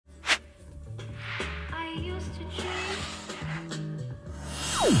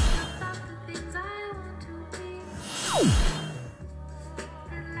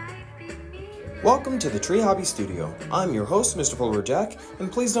Welcome to the Tree Hobby Studio. I'm your host, Mr. Polar Jack,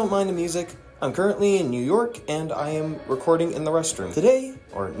 and please don't mind the music. I'm currently in New York, and I am recording in the restroom. Today,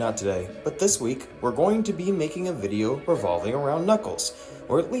 or not today, but this week, we're going to be making a video revolving around Knuckles.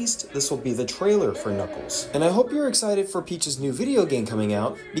 Or at least, this will be the trailer for Knuckles. And I hope you're excited for Peach's new video game coming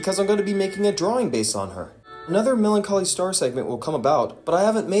out, because I'm going to be making a drawing based on her. Another Melancholy Star segment will come about, but I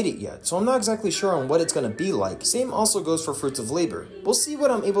haven't made it yet, so I'm not exactly sure on what it's going to be like. Same also goes for Fruits of Labor. We'll see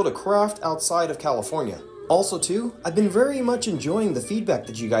what I'm able to craft outside of California. Also too, I've been very much enjoying the feedback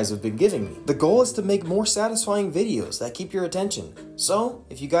that you guys have been giving me. The goal is to make more satisfying videos that keep your attention. So,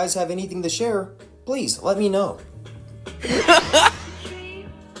 if you guys have anything to share, please let me know.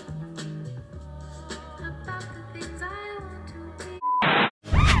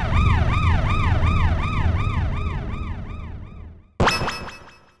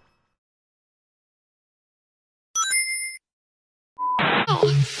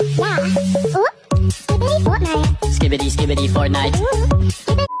 Skibbity skibbity Fortnite.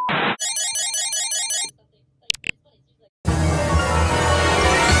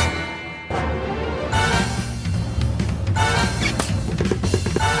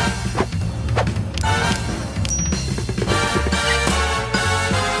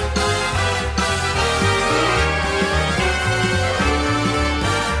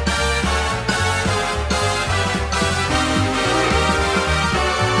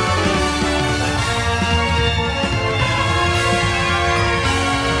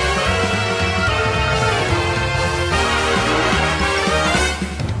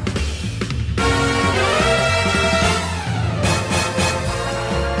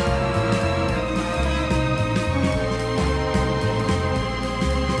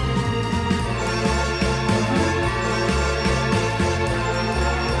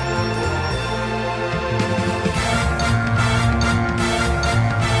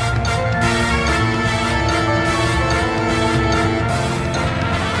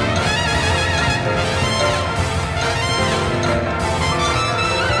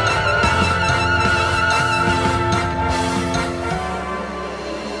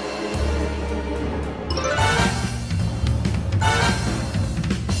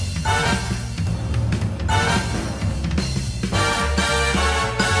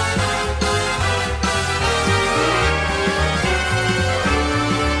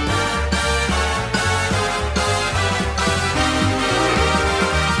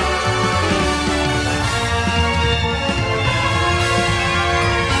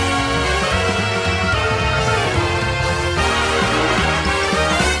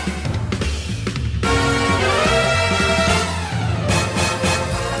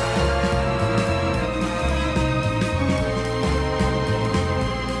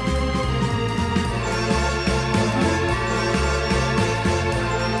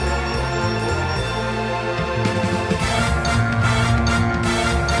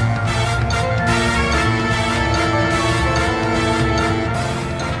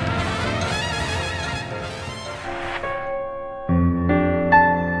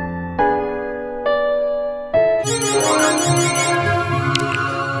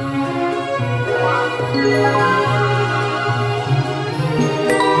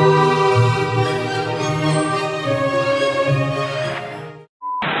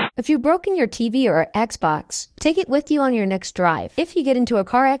 If you've broken your TV or Xbox, take it with you on your next drive. If you get into a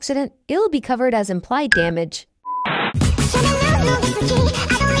car accident, it'll be covered as implied damage.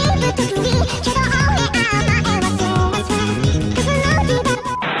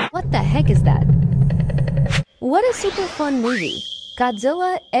 What the heck is that? What a super fun movie.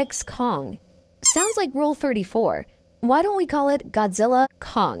 Godzilla x Kong. Sounds like Rule 34. Why don't we call it Godzilla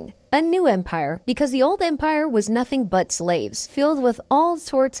Kong? A new empire, because the old empire was nothing but slaves, filled with all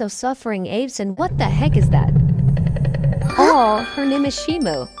sorts of suffering apes, and what the heck is that? Oh, her name is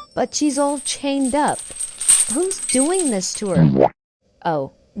Shimu, but she's all chained up. Who's doing this to her?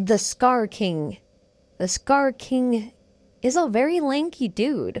 Oh, the Scar King. The Scar King is a very lanky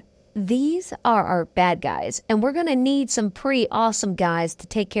dude. These are our bad guys, and we're gonna need some pretty awesome guys to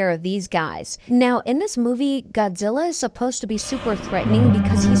take care of these guys. Now, in this movie, Godzilla is supposed to be super threatening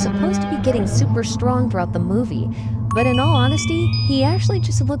because he's supposed to be getting super strong throughout the movie. But in all honesty, he actually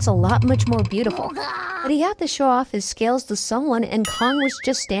just looks a lot much more beautiful. But he had to show off his scales to someone, and Kong was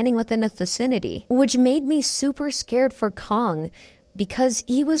just standing within the vicinity, which made me super scared for Kong because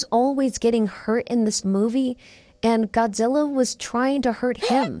he was always getting hurt in this movie, and Godzilla was trying to hurt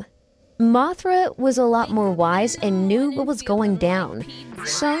him. Mothra was a lot more wise and knew what was going down.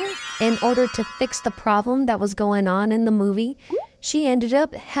 So, in order to fix the problem that was going on in the movie, she ended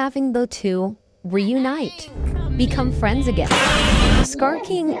up having the two reunite, become friends again. Scar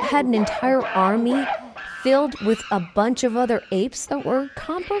King had an entire army filled with a bunch of other apes that were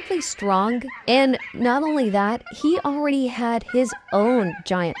comparably strong, and not only that, he already had his own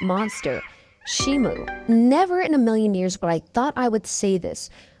giant monster, Shimu. Never in a million years would I thought I would say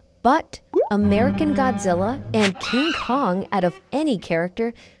this, but American Godzilla and King Kong, out of any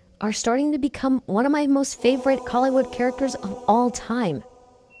character, are starting to become one of my most favorite Hollywood characters of all time.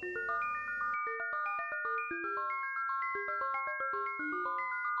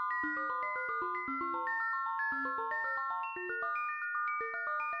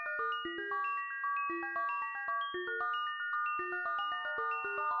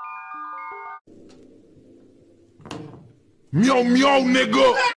 Meow meow, nigga.